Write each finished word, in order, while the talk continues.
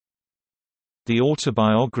The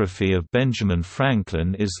Autobiography of Benjamin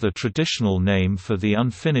Franklin is the traditional name for the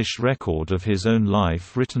unfinished record of his own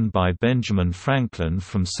life written by Benjamin Franklin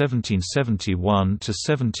from 1771 to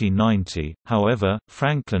 1790. However,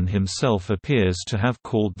 Franklin himself appears to have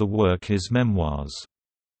called the work his memoirs.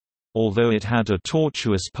 Although it had a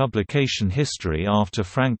tortuous publication history after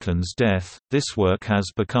Franklin's death, this work has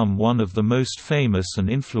become one of the most famous and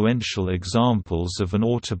influential examples of an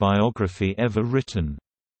autobiography ever written.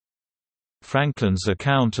 Franklin's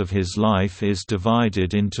account of his life is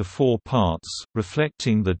divided into 4 parts,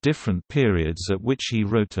 reflecting the different periods at which he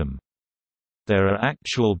wrote them. There are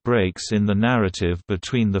actual breaks in the narrative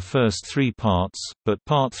between the first 3 parts, but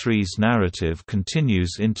Part 3's narrative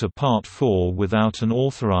continues into Part 4 without an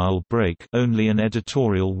authorial break, only an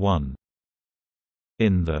editorial one.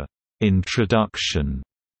 In the introduction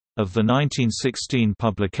of the 1916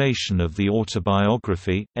 publication of the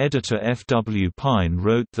autobiography, editor F. W. Pine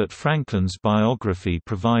wrote that Franklin's biography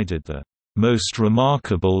provided the most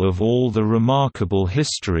remarkable of all the remarkable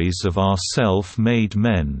histories of our self-made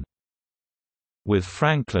men, with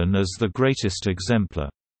Franklin as the greatest exemplar.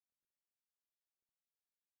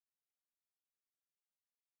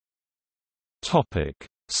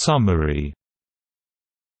 Summary.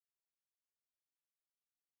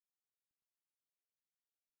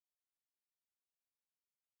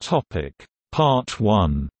 Part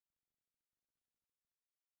 1.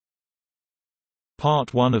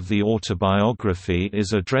 Part 1 of the autobiography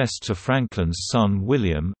is addressed to Franklin's son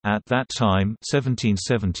William, at that time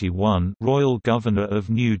 1771 Royal Governor of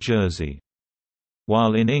New Jersey.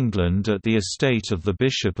 While in England at the estate of the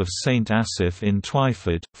Bishop of St. Asaph in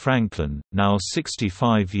Twyford, Franklin, now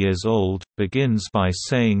 65 years old, begins by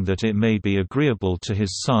saying that it may be agreeable to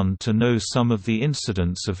his son to know some of the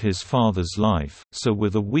incidents of his father's life, so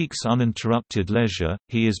with a week's uninterrupted leisure,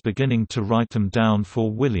 he is beginning to write them down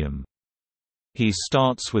for William. He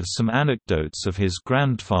starts with some anecdotes of his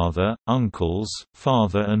grandfather, uncles,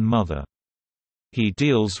 father and mother. He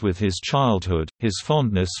deals with his childhood, his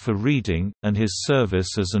fondness for reading, and his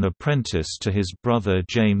service as an apprentice to his brother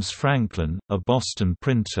James Franklin, a Boston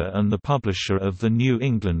printer and the publisher of the New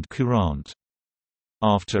England Courant.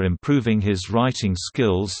 After improving his writing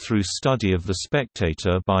skills through study of The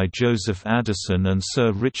Spectator by Joseph Addison and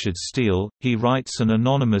Sir Richard Steele, he writes an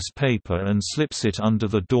anonymous paper and slips it under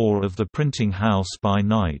the door of the printing house by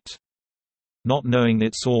night. Not knowing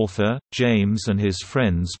its author, James and his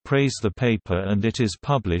friends praise the paper and it is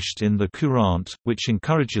published in the Courant, which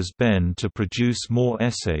encourages Ben to produce more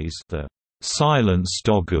essays, the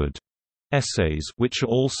silence-dogged essays, which are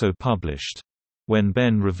also published. When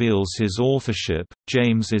Ben reveals his authorship,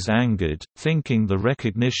 James is angered, thinking the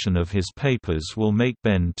recognition of his papers will make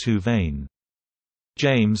Ben too vain.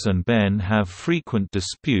 James and Ben have frequent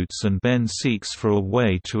disputes and Ben seeks for a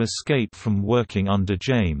way to escape from working under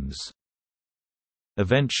James.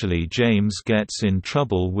 Eventually James gets in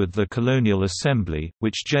trouble with the Colonial Assembly,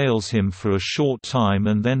 which jails him for a short time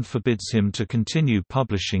and then forbids him to continue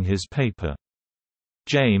publishing his paper.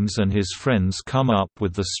 James and his friends come up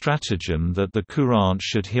with the stratagem that the Courant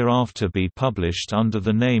should hereafter be published under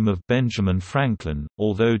the name of Benjamin Franklin,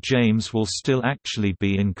 although James will still actually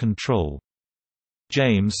be in control.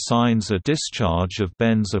 James signs a discharge of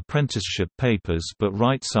Ben's apprenticeship papers but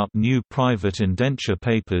writes up new private indenture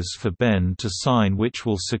papers for Ben to sign, which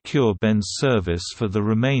will secure Ben's service for the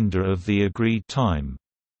remainder of the agreed time.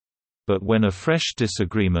 But when a fresh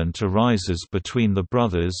disagreement arises between the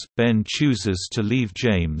brothers, Ben chooses to leave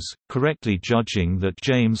James, correctly judging that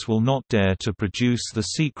James will not dare to produce the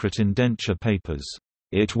secret indenture papers.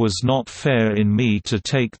 "It was not fair in me to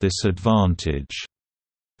take this advantage,"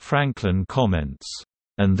 Franklin comments,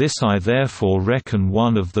 "and this I therefore reckon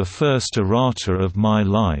one of the first errata of my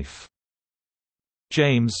life."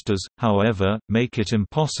 James does, however, make it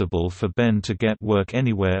impossible for Ben to get work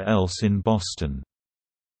anywhere else in Boston.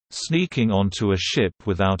 Sneaking onto a ship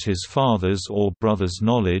without his father's or brother's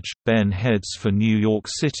knowledge, Ben heads for New York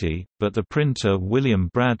City, but the printer William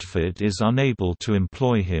Bradford is unable to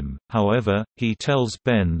employ him. However, he tells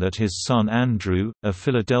Ben that his son Andrew, a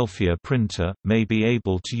Philadelphia printer, may be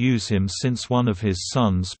able to use him since one of his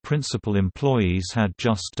son's principal employees had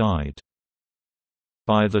just died.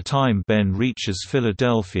 By the time Ben reaches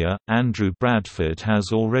Philadelphia, Andrew Bradford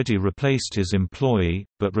has already replaced his employee,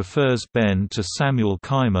 but refers Ben to Samuel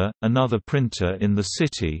Keimer, another printer in the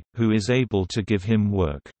city, who is able to give him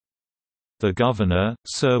work. The governor,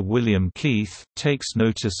 Sir William Keith, takes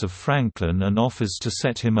notice of Franklin and offers to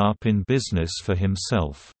set him up in business for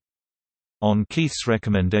himself. On Keith's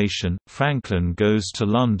recommendation, Franklin goes to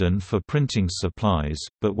London for printing supplies,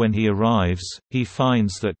 but when he arrives, he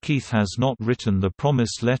finds that Keith has not written the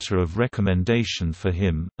promised letter of recommendation for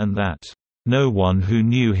him, and that, "no one who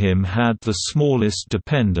knew him had the smallest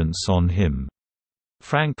dependence on him."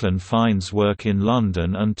 Franklin finds work in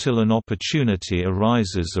London until an opportunity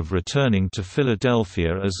arises of returning to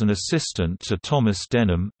Philadelphia as an assistant to Thomas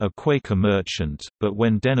Denham, a Quaker merchant, but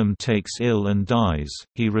when Denham takes ill and dies,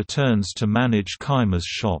 he returns to manage Keimer's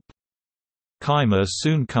shop. Keimer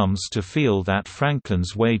soon comes to feel that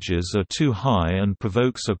Franklin's wages are too high and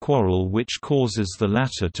provokes a quarrel which causes the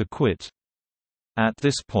latter to quit. At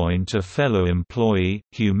this point a fellow employee,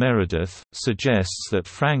 Hugh Meredith, suggests that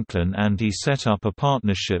Franklin and he set up a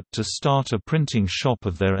partnership to start a printing shop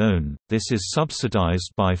of their own. This is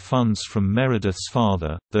subsidized by funds from Meredith's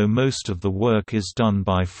father, though most of the work is done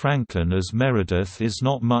by Franklin as Meredith is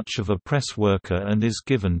not much of a press worker and is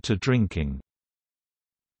given to drinking.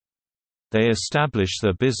 They establish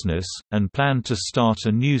their business, and plan to start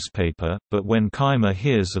a newspaper, but when Keimer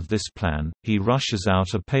hears of this plan, he rushes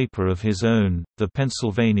out a paper of his own, the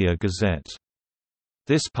Pennsylvania Gazette.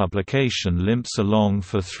 This publication limps along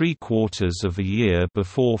for 3/4 of a year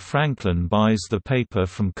before Franklin buys the paper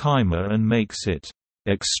from Keimer and makes it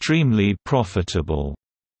extremely profitable.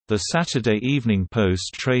 The Saturday Evening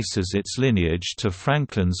Post traces its lineage to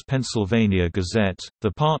Franklin's Pennsylvania Gazette.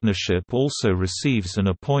 The partnership also receives an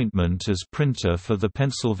appointment as printer for the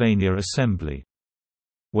Pennsylvania Assembly.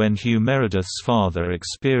 When Hugh Meredith's father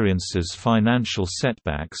experiences financial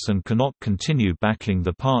setbacks and cannot continue backing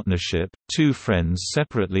the partnership, two friends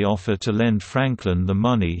separately offer to lend Franklin the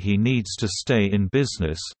money he needs to stay in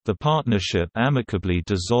business. The partnership amicably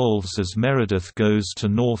dissolves as Meredith goes to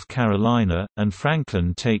North Carolina, and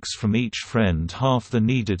Franklin takes from each friend half the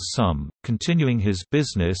needed sum, continuing his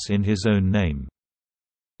business in his own name.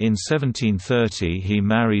 In 1730 he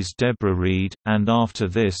marries Deborah Reed, and after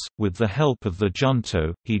this, with the help of the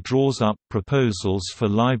junto, he draws up proposals for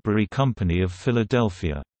Library Company of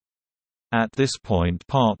Philadelphia. At this point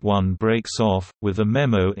Part 1 breaks off, with a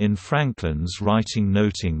memo in Franklin's writing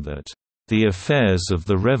noting that, "the affairs of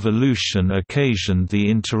the Revolution occasioned the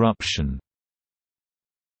interruption."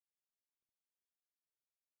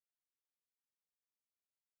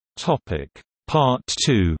 Part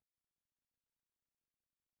 2.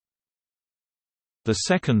 The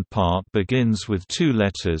second part begins with two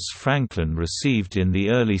letters Franklin received in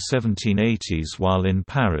the early 1780s while in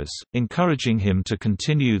Paris, encouraging him to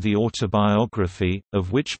continue the autobiography,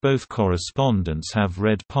 of which both correspondents have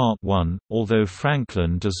read Part 1. Although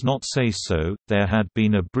Franklin does not say so, there had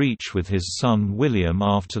been a breach with his son William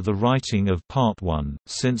after the writing of Part 1,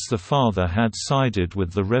 since the father had sided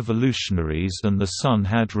with the revolutionaries and the son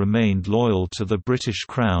had remained loyal to the British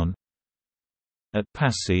Crown. At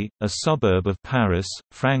Passy, a suburb of Paris,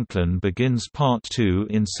 Franklin begins Part 2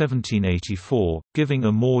 in 1784, giving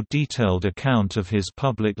a more detailed account of his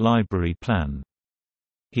public library plan.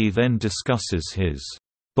 He then discusses his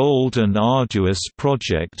bold and arduous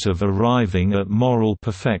project of arriving at moral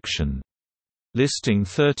perfection, listing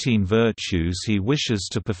 13 virtues he wishes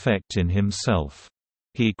to perfect in himself.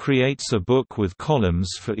 He creates a book with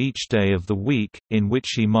columns for each day of the week, in which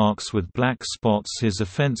he marks with black spots his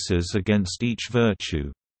offenses against each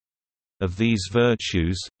virtue. Of these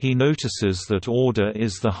virtues, he notices that order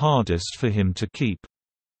is the hardest for him to keep.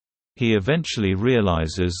 He eventually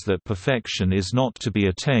realizes that perfection is not to be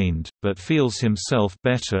attained, but feels himself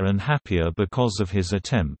better and happier because of his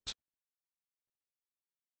attempt.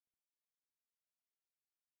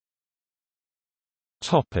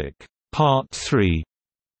 Part 3.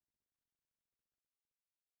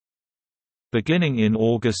 Beginning in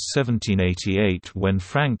August 1788 when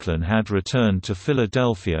Franklin had returned to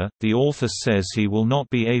Philadelphia, the author says he will not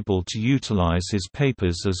be able to utilize his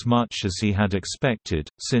papers as much as he had expected,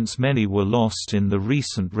 since many were lost in the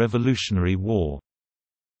recent Revolutionary War.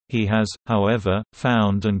 He has, however,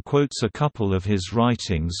 found and quotes a couple of his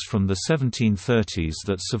writings from the 1730s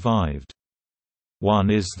that survived. One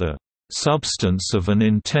is the "Substance of an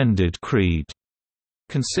Intended Creed,"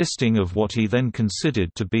 consisting of what he then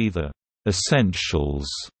considered to be the essentials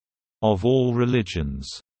of all religions.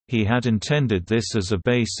 He had intended this as a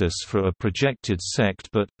basis for a projected sect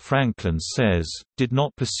but, Franklin says, did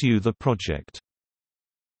not pursue the project.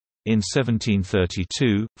 In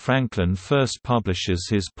 1732, Franklin first publishes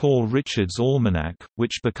his Poor Richard's Almanac,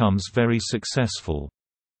 which becomes very successful.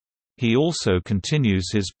 He also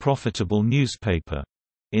continues his profitable newspaper.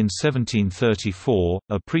 In 1734,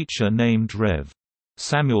 a preacher named Rev.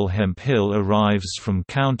 Samuel Hemphill arrives from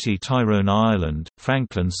County Tyrone, Ireland.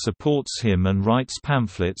 Franklin supports him and writes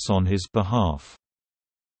pamphlets on his behalf.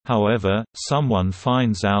 However, someone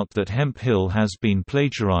finds out that Hemphill has been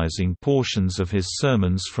plagiarizing portions of his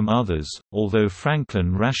sermons from others, although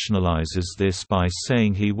Franklin rationalizes this by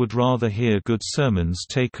saying he would rather hear good sermons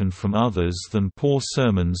taken from others than poor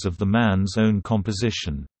sermons of the man's own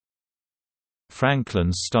composition.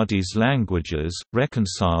 Franklin studies languages,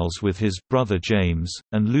 reconciles with his brother James,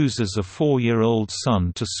 and loses a 4-year-old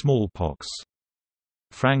son to smallpox.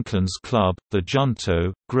 Franklin's club, the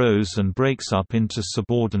Junto, grows and breaks up into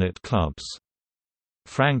subordinate clubs.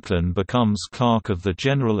 Franklin becomes clerk of the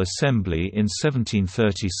General Assembly in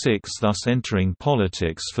 1736, thus entering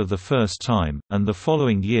politics for the first time, and the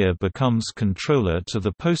following year becomes controller to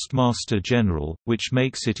the Postmaster General, which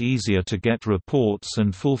makes it easier to get reports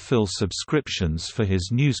and fulfill subscriptions for his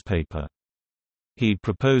newspaper. He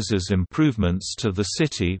proposes improvements to the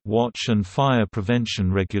city watch and fire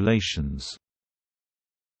prevention regulations.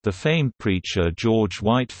 The famed preacher George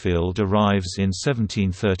Whitefield arrives in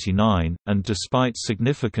 1739, and despite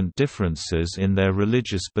significant differences in their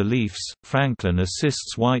religious beliefs, Franklin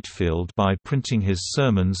assists Whitefield by printing his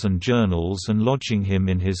sermons and journals and lodging him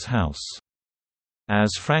in his house.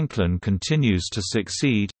 As Franklin continues to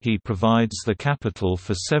succeed, he provides the capital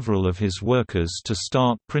for several of his workers to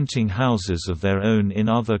start printing houses of their own in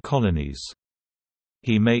other colonies.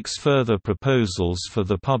 He makes further proposals for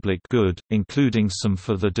the public good, including some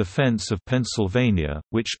for the defense of Pennsylvania,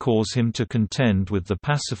 which cause him to contend with the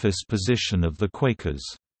pacifist position of the Quakers.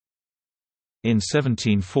 In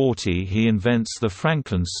 1740 he invents the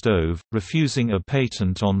Franklin stove, refusing a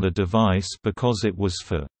patent on the device because it was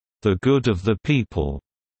for the good of the people.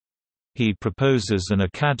 He proposes an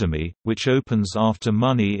academy, which opens after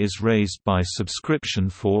money is raised by subscription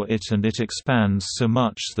for it, and it expands so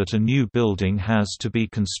much that a new building has to be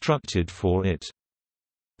constructed for it.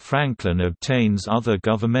 Franklin obtains other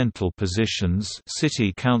governmental positions,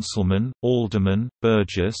 city councilman, alderman,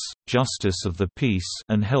 burgess, justice of the peace,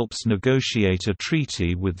 and helps negotiate a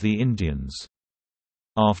treaty with the Indians.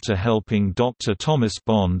 After helping Dr. Thomas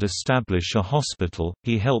Bond establish a hospital,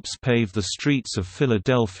 he helps pave the streets of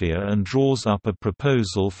Philadelphia and draws up a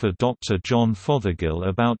proposal for Dr. John Fothergill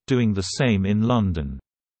about doing the same in London.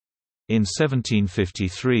 In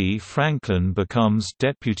 1753 Franklin becomes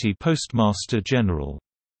Deputy Postmaster General.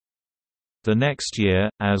 The next year,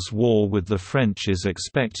 as war with the French is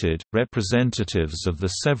expected, representatives of the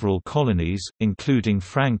several colonies, including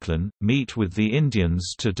Franklin, meet with the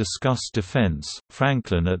Indians to discuss defense.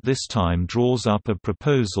 Franklin at this time draws up a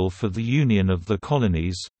proposal for the union of the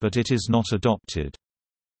colonies, but it is not adopted.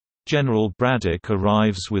 General Braddock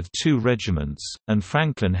arrives with 2 regiments, and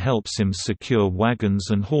Franklin helps him secure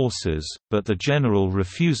wagons and horses, but the general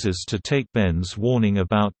refuses to take Ben's warning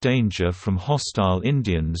about danger from hostile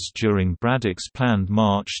Indians during Braddock's planned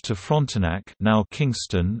march to Frontenac, now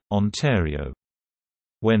Kingston, Ontario.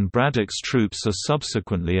 When Braddock's troops are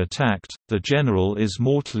subsequently attacked, the general is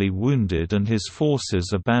mortally wounded and his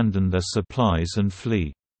forces abandon their supplies and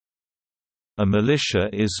flee. A militia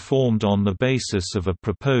is formed on the basis of a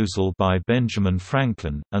proposal by Benjamin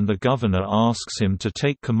Franklin, and the governor asks him to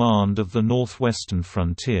take command of the northwestern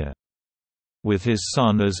frontier. With his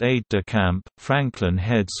son as aide-de-camp, Franklin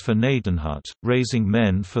heads for Gnadenhut, raising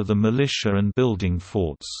men for the militia and building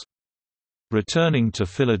forts. Returning to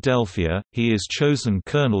Philadelphia, he is chosen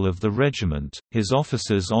colonel of the regiment. His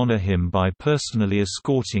officers honor him by personally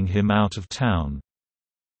escorting him out of town.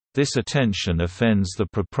 This attention offends the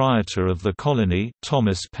proprietor of the colony,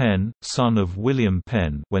 Thomas Penn, son of William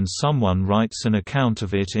Penn, when someone writes an account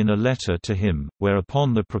of it in a letter to him,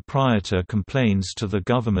 whereupon the proprietor complains to the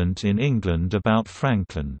government in England about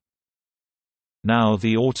Franklin. Now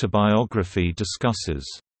the autobiography discusses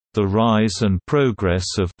the rise and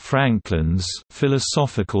progress of Franklin's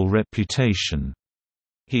philosophical reputation.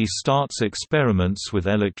 He starts experiments with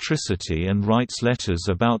electricity and writes letters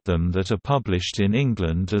about them that are published in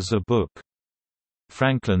England as a book.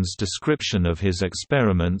 Franklin's description of his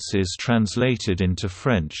experiments is translated into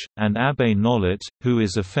French, and Abbé Nollet, who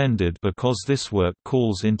is offended because this work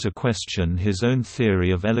calls into question his own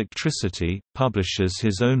theory of electricity, publishes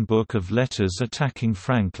his own book of letters attacking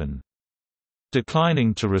Franklin.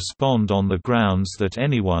 Declining to respond on the grounds that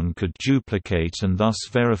anyone could duplicate and thus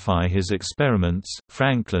verify his experiments,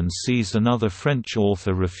 Franklin sees another French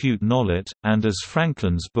author refute Nollet, and as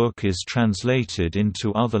Franklin's book is translated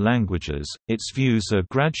into other languages, its views are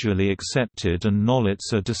gradually accepted and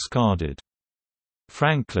Nollet's are discarded.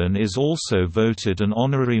 Franklin is also voted an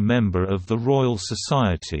honorary member of the Royal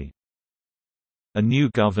Society. A new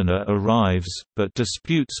governor arrives, but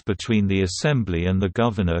disputes between the Assembly and the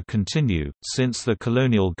governor continue, since the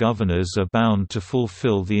colonial governors are bound to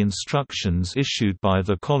fulfill the instructions issued by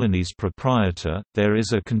the colony's proprietor. There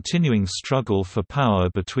is a continuing struggle for power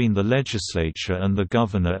between the legislature and the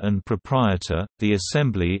governor and proprietor. The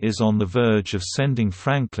Assembly is on the verge of sending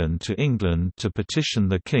Franklin to England to petition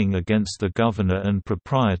the king against the governor and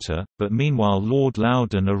proprietor, but meanwhile Lord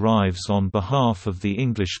Loudon arrives on behalf of the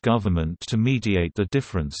English government to mediate the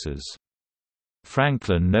differences.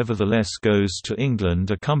 Franklin nevertheless goes to England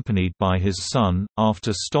accompanied by his son,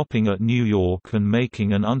 after stopping at New York and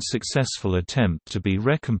making an unsuccessful attempt to be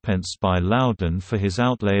recompensed by Loudon for his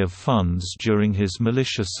outlay of funds during his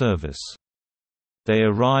militia service. They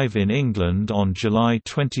arrive in England on July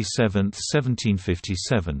 27,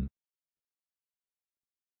 1757.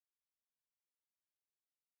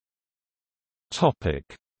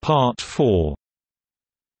 Part 4.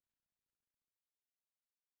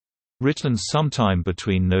 Written sometime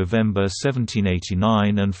between November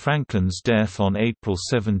 1789 and Franklin's death on April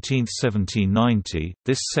 17, 1790,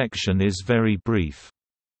 this section is very brief.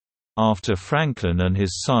 After Franklin and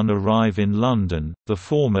his son arrive in London, the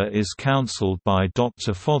former is counselled by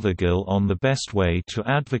Dr. Fothergill on the best way to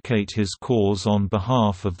advocate his cause on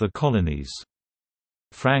behalf of the colonies.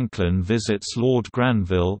 Franklin visits Lord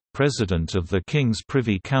Granville, President of the King's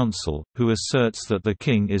Privy Council, who asserts that the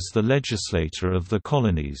King is the legislator of the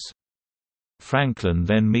colonies. Franklin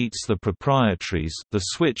then meets the proprietaries. The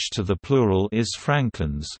switch to the plural is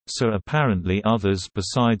Franklin's, so apparently others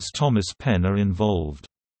besides Thomas Penn are involved.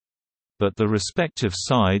 But the respective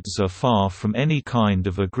sides are far from any kind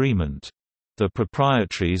of agreement. The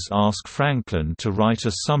proprietaries ask Franklin to write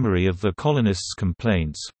a summary of the colonists'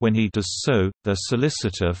 complaints. When he does so, their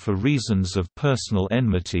solicitor for reasons of personal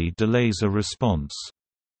enmity delays a response.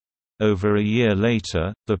 Over a year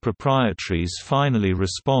later, the proprietaries finally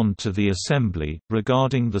respond to the Assembly,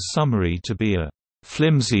 regarding the summary to be a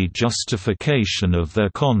flimsy justification of their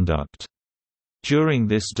conduct. During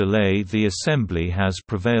this delay, the Assembly has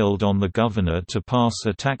prevailed on the governor to pass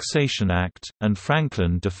a taxation act, and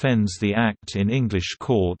Franklin defends the act in English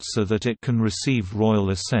court so that it can receive royal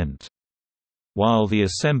assent. While the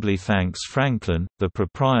Assembly thanks Franklin, the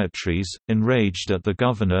proprietaries, enraged at the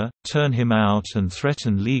governor, turn him out and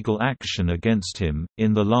threaten legal action against him.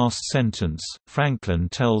 In the last sentence, Franklin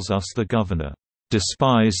tells us the governor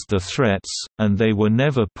despised the threats, and they were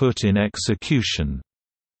never put in execution.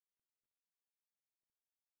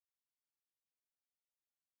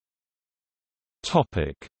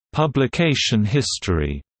 Publication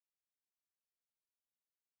history.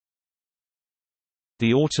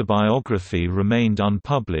 The autobiography remained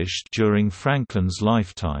unpublished during Franklin's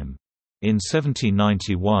lifetime. In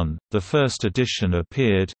 1791, the first edition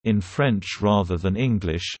appeared, in French rather than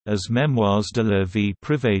English, as Mémoires de la vie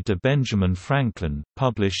privée de Benjamin Franklin,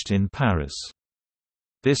 published in Paris.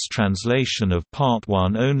 This translation of Part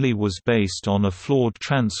 1 only was based on a flawed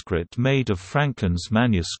transcript made of Franklin's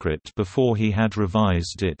manuscript before he had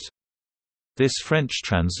revised it. This French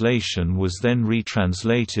translation was then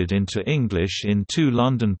retranslated into English in two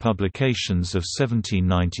London publications of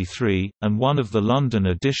 1793, and one of the London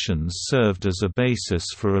editions served as a basis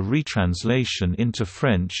for a retranslation into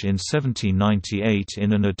French in 1798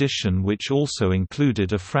 in an edition which also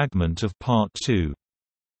included a fragment of Part 2.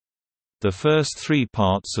 The first three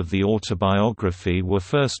parts of the autobiography were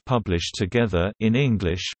first published together in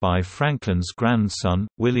English by Franklin's grandson,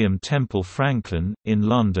 William Temple Franklin, in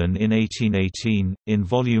London in 1818, in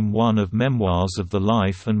Volume 1 of Memoirs of the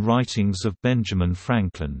Life and Writings of Benjamin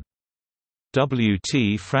Franklin. W.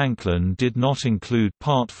 T. Franklin did not include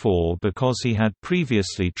Part 4 because he had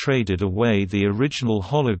previously traded away the original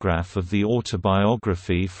holograph of the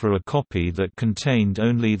autobiography for a copy that contained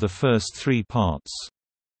only the first three parts.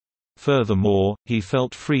 Furthermore, he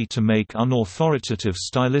felt free to make unauthoritative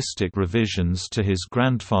stylistic revisions to his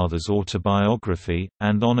grandfather's autobiography,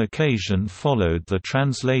 and on occasion followed the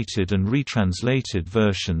translated and retranslated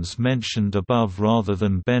versions mentioned above rather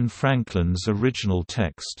than Ben Franklin's original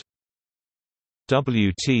text.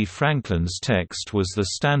 W. T. Franklin's text was the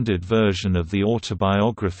standard version of the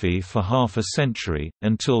autobiography for half a century,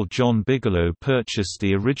 until John Bigelow purchased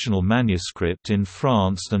the original manuscript in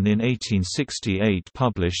France and in 1868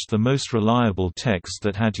 published the most reliable text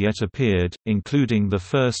that had yet appeared, including the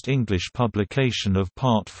first English publication of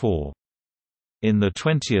Part 4. In the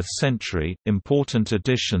 20th century, important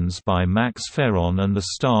additions by Max Ferron and the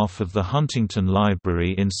staff of the Huntington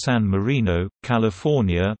Library in San Marino,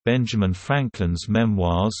 California, Benjamin Franklin's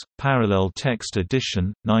Memoirs, Parallel Text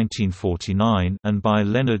Edition, 1949, and by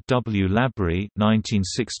Leonard W. Laborie,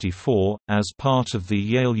 1964, as part of the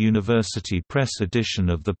Yale University Press edition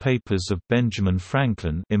of the Papers of Benjamin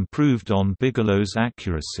Franklin, improved on Bigelow's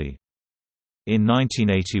accuracy. In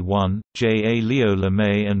 1981, J. A. Leo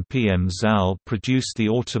LeMay and P. M. Zal produced the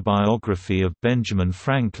Autobiography of Benjamin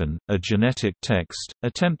Franklin, a genetic text,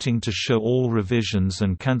 attempting to show all revisions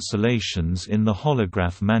and cancellations in the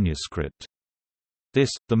holograph manuscript. This,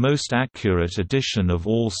 the most accurate edition of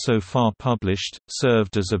all so far published,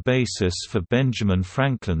 served as a basis for Benjamin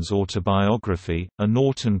Franklin's autobiography, a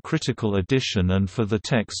Norton critical edition, and for the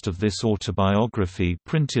text of this autobiography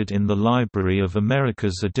printed in the Library of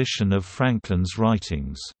America's edition of Franklin's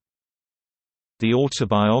writings. The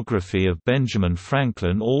Autobiography of Benjamin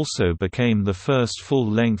Franklin also became the first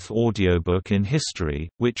full-length audiobook in history,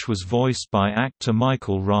 which was voiced by actor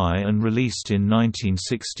Michael Rye and released in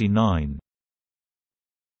 1969.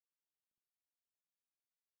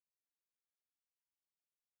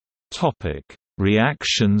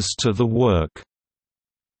 Reactions to the work.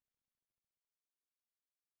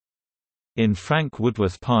 In Frank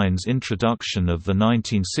Woodworth Pine's introduction of the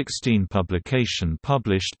 1916 publication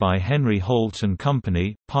published by Henry Holt and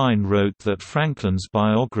Company, Pine wrote that Franklin's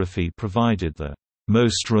biography provided the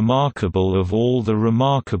 "most remarkable of all the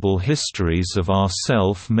remarkable histories of our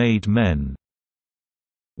self-made men",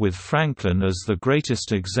 with Franklin as the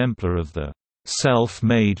greatest exemplar of the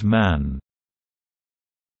self-made man.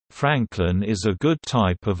 Franklin is a good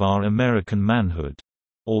type of our American manhood.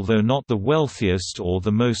 Although not the wealthiest or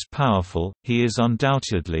the most powerful, he is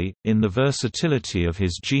undoubtedly, in the versatility of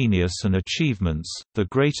his genius and achievements, the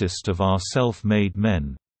greatest of our self-made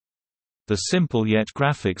men. The simple yet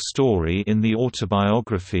graphic story in the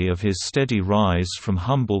autobiography of his steady rise from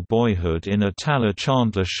humble boyhood in a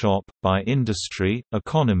tailor-chandler shop, by industry,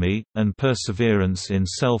 economy, and perseverance in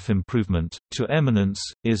self-improvement, to eminence,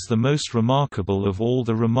 is the most remarkable of all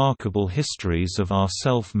the remarkable histories of our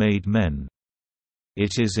self-made men.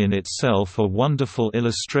 It is in itself a wonderful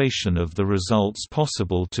illustration of the results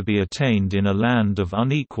possible to be attained in a land of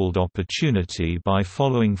unequaled opportunity by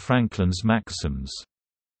following Franklin's maxims.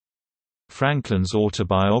 Franklin's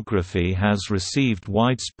autobiography has received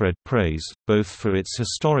widespread praise, both for its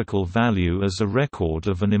historical value as a record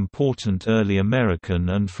of an important early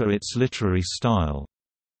American and for its literary style.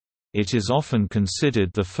 It is often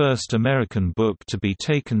considered the first American book to be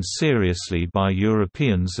taken seriously by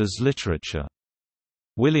Europeans as literature.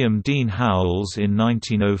 William Dean Howells in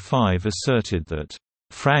 1905 asserted that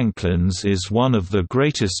Franklin's is one of the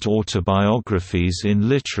greatest autobiographies in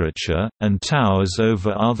literature, and towers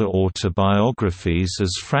over other autobiographies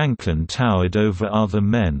as Franklin towered over other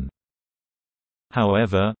men.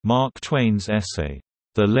 However, Mark Twain's essay,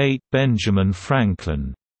 "The Late Benjamin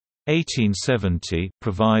Franklin", 1870,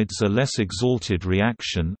 provides a less exalted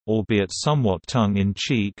reaction, albeit somewhat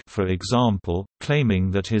tongue-in-cheek, for example,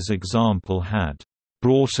 claiming that his example had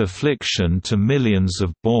brought affliction to millions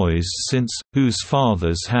of boys whose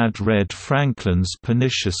fathers had read Franklin's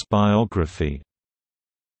pernicious biography.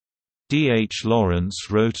 D. H. Lawrence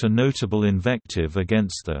wrote a notable invective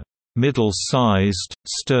against the middle-sized,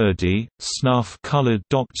 sturdy, snuff-colored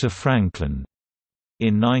Dr. Franklin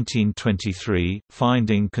in 1923,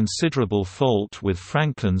 finding considerable fault with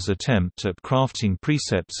Franklin's attempt at crafting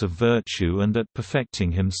precepts of virtue and at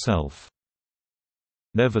perfecting himself.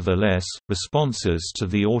 Nevertheless, responses to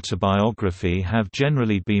the autobiography have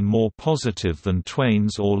generally been more positive than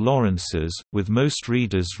Twain's or Lawrence's, with most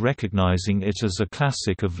readers recognizing it as a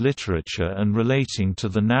classic of literature and relating to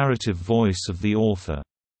the narrative voice of the author.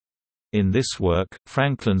 In this work,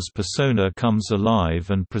 Franklin's persona comes alive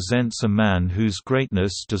and presents a man whose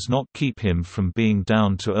greatness does not keep him from being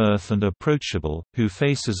down to earth and approachable, who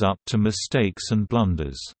faces up to mistakes and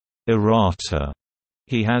blunders, errata,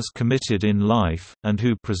 he has committed in life, and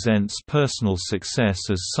who presents personal success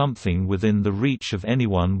as something within the reach of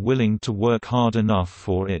anyone willing to work hard enough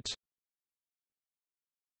for it.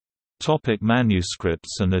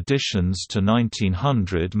 Manuscripts and additions to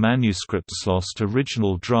 1900. Manuscripts lost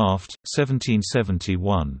original draft,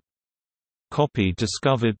 1771. Copy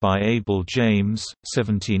discovered by Abel James,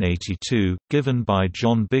 1782, given by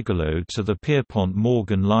John Bigelow to the Pierpont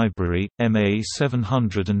Morgan Library, MA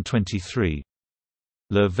 723.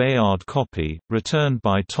 Le Veillard copy, returned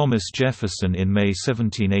by Thomas Jefferson in May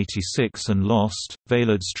 1786 and lost.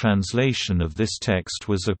 Veillard's translation of this text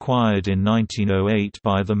was acquired in 1908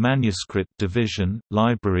 by the Manuscript Division,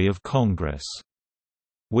 Library of Congress.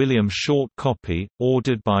 William short copy,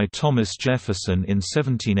 ordered by Thomas Jefferson in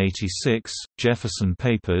 1786, Jefferson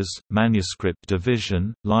Papers, Manuscript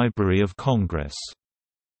Division, Library of Congress.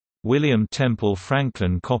 William Temple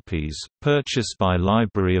Franklin copies, purchased by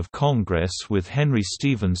Library of Congress with Henry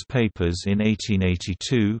Stevens Papers in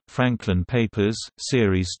 1882, Franklin Papers,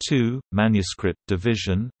 Series 2, Manuscript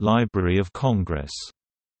Division, Library of Congress.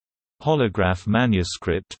 Holograph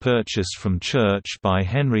manuscript purchased from Church by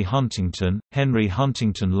Henry Huntington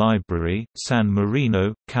Library, San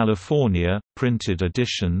Marino, California, printed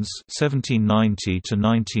editions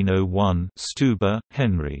 1790–1901, Stuber,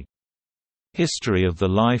 Henry. History of the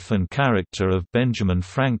Life and Character of Benjamin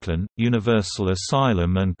Franklin, Universal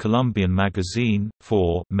Asylum and Columbian Magazine,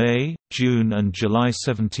 for May, June and July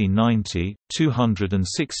 1790,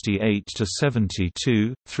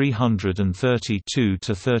 268–72,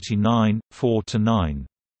 332–39, 4–9.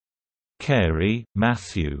 Carey,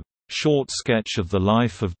 Matthew. Short Sketch of the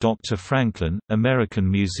Life of Dr. Franklin,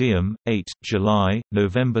 American Museum, 8, July,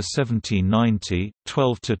 November 1790,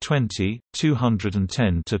 12–20,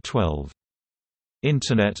 210–12.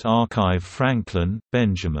 Internet Archive Franklin,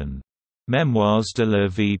 Benjamin. Mémoires de la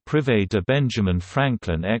vie privée de Benjamin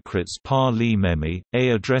Franklin écrits par lui-même,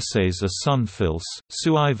 et adressés à son fils,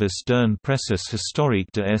 suivis d'un procès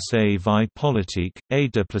historique de sa vie politique, et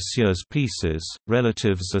de plusieurs pieces,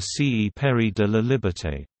 relatives à ce péril de la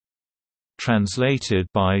liberté. Translated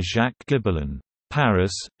by Jacques Gibelin.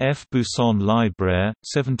 Paris, F. Busson Libraire,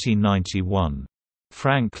 1791.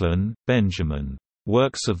 Franklin, Benjamin.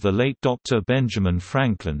 Works of the late Dr. Benjamin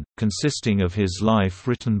Franklin, consisting of his life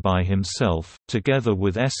written by himself, together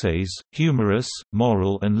with essays, humorous,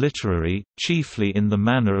 moral and literary, chiefly in the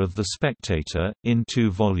manner of The Spectator, in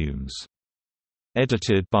 2 volumes.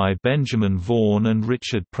 Edited by Benjamin Vaughan and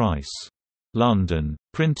Richard Price. London,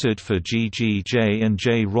 printed for G.G.J. and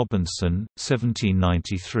J. Robinson,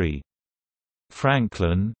 1793.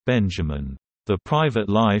 Franklin, Benjamin. The Private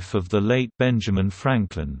Life of the Late Benjamin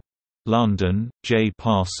Franklin. London, J.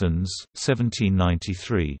 Parsons,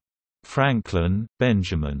 1793. Franklin,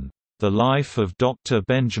 Benjamin. The Life of Dr.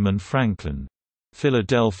 Benjamin Franklin.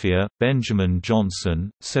 Philadelphia, Benjamin Johnson,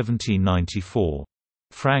 1794.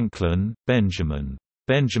 Franklin, Benjamin.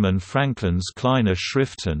 Benjamin Franklin's kleine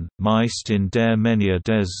Schriften, meist in der Manier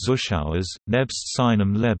des Zuschauers, nebst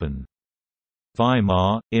seinem Leben.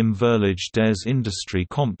 Weimar, im Verlag des Industrie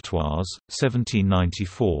Comptoirs,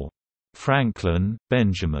 1794. Franklin,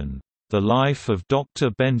 Benjamin. The Life of Dr.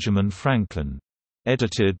 Benjamin Franklin.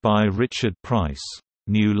 Edited by Richard Price.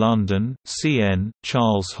 New London, C.N.,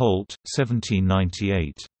 Charles Holt,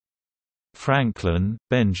 1798. Franklin,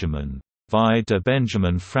 Benjamin. Vie de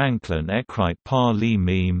Benjamin Franklin écrite par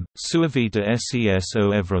lui-même, suivi de ses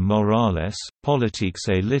œuvres morales, politiques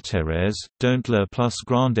et littéraires, dont la plus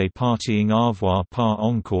grande partie avoir pas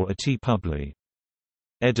encore été publiée.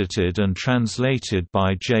 Edited and translated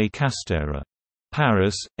by J. Castera.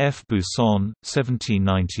 Paris, F. Busson,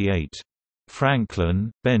 1798.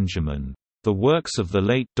 Franklin, Benjamin. The works of the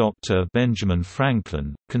late Dr. Benjamin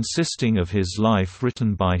Franklin, consisting of his life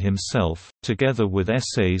written by himself, together with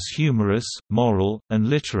essays humorous, moral, and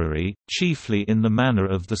literary, chiefly in the manner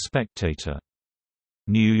of The Spectator.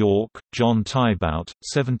 New York, John Tybout,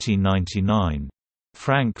 1799.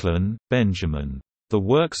 Franklin, Benjamin. The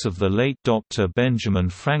works of the late Dr. Benjamin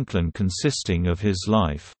Franklin consisting of his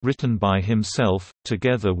life, written by himself,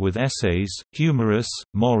 together with essays, humorous,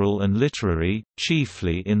 moral and literary,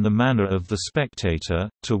 chiefly in the manner of The Spectator,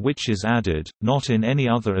 to which is added, not in any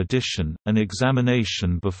other edition, an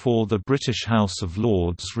examination before the British House of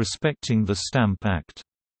Lords respecting the Stamp Act.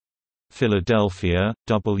 Philadelphia,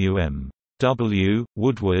 W.M. W.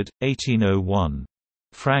 Woodward, 1801.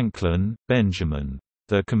 Franklin, Benjamin.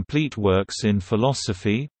 The Complete Works in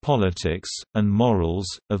Philosophy, Politics, and Morals,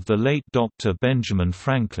 of the late Dr. Benjamin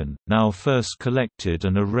Franklin, now first collected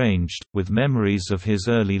and arranged, with memories of his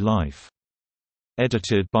early life.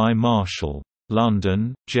 Edited by Marshall.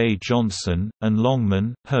 London, J. Johnson, and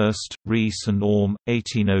Longman, Hurst, Rees and Orme,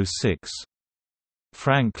 1806.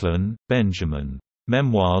 Franklin, Benjamin.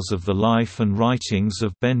 Memoirs of the Life and Writings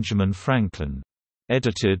of Benjamin Franklin.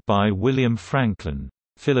 Edited by William Franklin.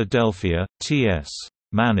 Philadelphia, T.S.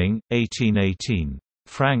 Manning, 1818.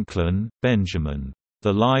 Franklin, Benjamin.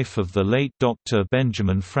 The Life of the Late Dr.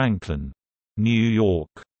 Benjamin Franklin. New York.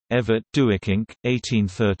 Everett Duick,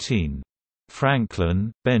 1813.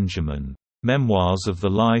 Franklin, Benjamin. Memoirs of the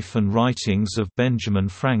Life and Writings of Benjamin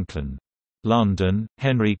Franklin. London,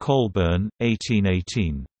 Henry Colburn,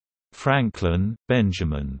 1818. Franklin,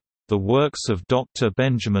 Benjamin. The Works of Dr.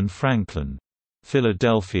 Benjamin Franklin.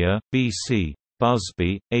 Philadelphia, B.C.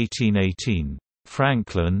 Busby, 1818.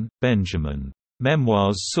 Franklin, Benjamin.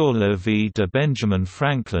 Mémoires sur la vie de Benjamin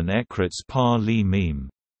Franklin écrits par lui-même.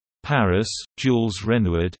 Paris, Jules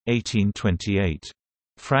Renouard, 1828.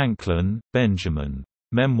 Franklin, Benjamin.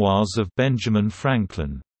 Memoirs of Benjamin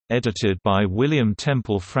Franklin. Edited by William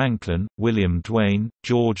Temple Franklin, William Duane,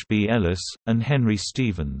 George B. Ellis, and Henry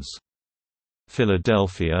Stevens.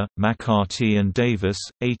 Philadelphia, McCarty and Davis,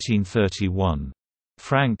 1831.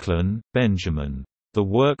 Franklin, Benjamin. The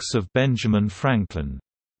Works of Benjamin Franklin.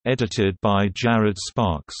 Edited by Jared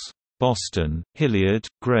Sparks. Boston, Hilliard,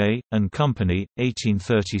 Gray, and Company,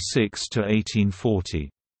 1836–1840.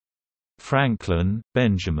 Franklin,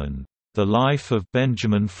 Benjamin. The Life of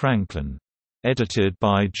Benjamin Franklin. Edited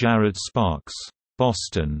by Jared Sparks.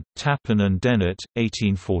 Boston, Tappan and Dennett,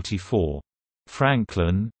 1844.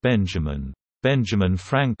 Franklin, Benjamin. Benjamin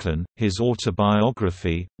Franklin, His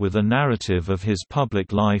Autobiography, with a narrative of his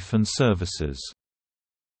public life and services.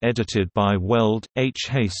 Edited by Weld, H.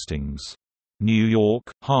 Hastings. New York,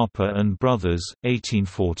 Harper & Brothers,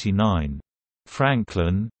 1849.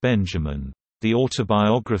 Franklin, Benjamin. The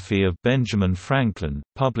Autobiography of Benjamin Franklin,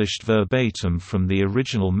 published verbatim from the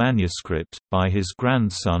original manuscript, by his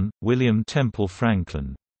grandson, William Temple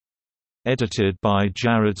Franklin. Edited by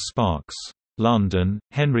Jared Sparks. London,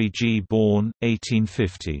 Henry G. Bourne,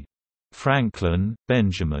 1850. Franklin,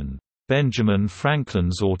 Benjamin. Benjamin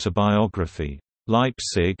Franklin's Autobiography.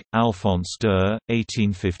 Leipzig, Alphonse Durr,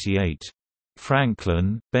 1858.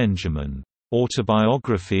 Franklin, Benjamin.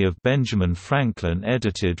 Autobiography of Benjamin Franklin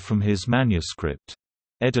edited from his manuscript.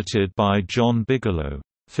 Edited by John Bigelow.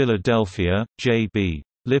 Philadelphia, J.B.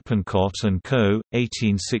 Lippincott & Co.,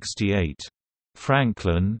 1868.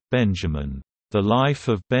 Franklin, Benjamin. The Life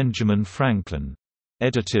of Benjamin Franklin.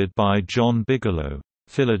 Edited by John Bigelow.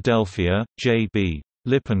 Philadelphia, J.B.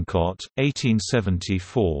 Lippincott,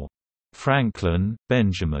 1874. Franklin,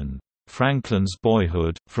 Benjamin. Franklin's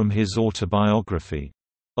Boyhood, from his autobiography.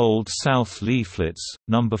 Old South Leaflets,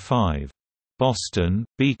 No. 5. Boston,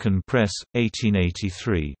 Beacon Press,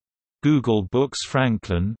 1883. Google Books.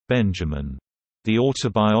 Franklin, Benjamin. The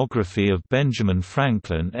Autobiography of Benjamin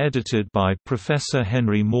Franklin edited by Professor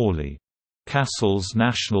Henry Morley. Cassell's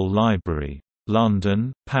National Library.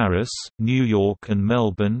 London, Paris, New York and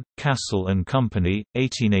Melbourne, Cassell and Company,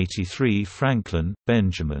 1883. Franklin,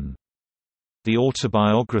 Benjamin. The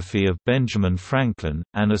Autobiography of Benjamin Franklin,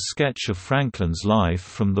 and a sketch of Franklin's life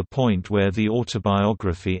from the point where the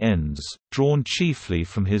autobiography ends, drawn chiefly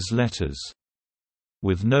from his letters.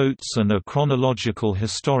 With notes and a chronological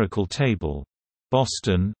historical table.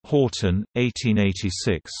 Boston, Houghton,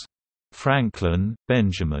 1886. Franklin,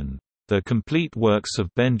 Benjamin. The Complete Works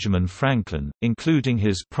of Benjamin Franklin, including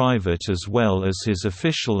his private as well as his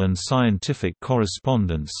official and scientific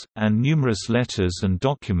correspondence, and numerous letters and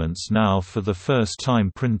documents now for the first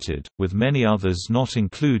time printed, with many others not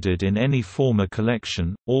included in any former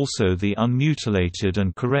collection, also the unmutilated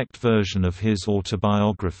and correct version of his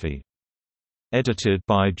autobiography. Edited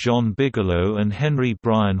by John Bigelow and Henry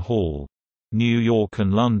Bryan Hall. New York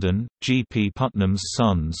and London, G. P. Putnam's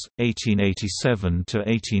Sons,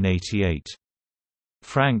 1887–1888.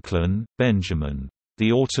 Franklin, Benjamin.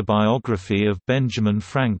 The Autobiography of Benjamin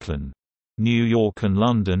Franklin. New York and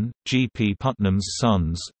London, G. P. Putnam's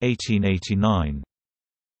Sons, 1889.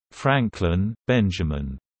 Franklin,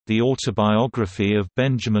 Benjamin. The Autobiography of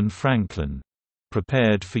Benjamin Franklin.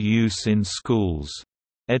 Prepared for use in schools.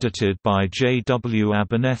 Edited by J. W.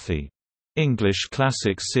 Abernethy. English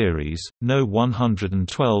Classic Series, No.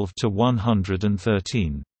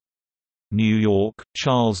 112–113. New York,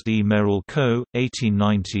 Charles D. Merrill Co.,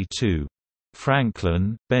 1892.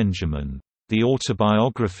 Franklin, Benjamin. The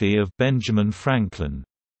Autobiography of Benjamin Franklin.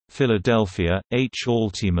 Philadelphia, H.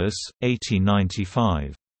 Altimus,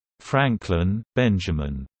 1895. Franklin,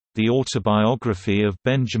 Benjamin. The Autobiography of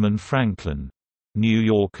Benjamin Franklin. New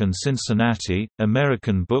York and Cincinnati,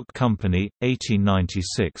 American Book Company,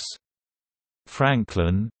 1896.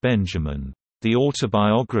 Franklin, Benjamin. The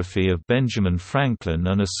Autobiography of Benjamin Franklin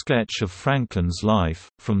and a sketch of Franklin's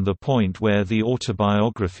life, from the point where the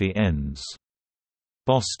autobiography ends.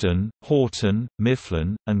 Boston, Houghton,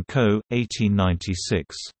 Mifflin, & Co.,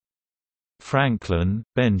 1896. Franklin,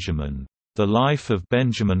 Benjamin. The Life of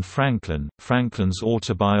Benjamin Franklin, Franklin's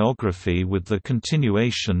Autobiography with the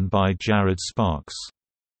continuation by Jared Sparks.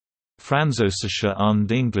 Französische und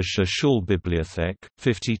Englische Schulbibliothek,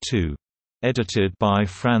 52. Edited by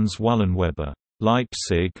Franz Wallenweber.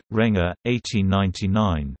 Leipzig, Renger,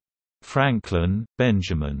 1899. Franklin,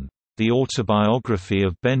 Benjamin. The Autobiography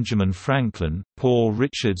of Benjamin Franklin, Poor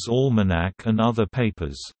Richard's Almanac and Other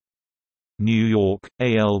Papers. New York,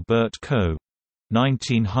 A. L. Burt Co.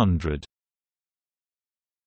 1900.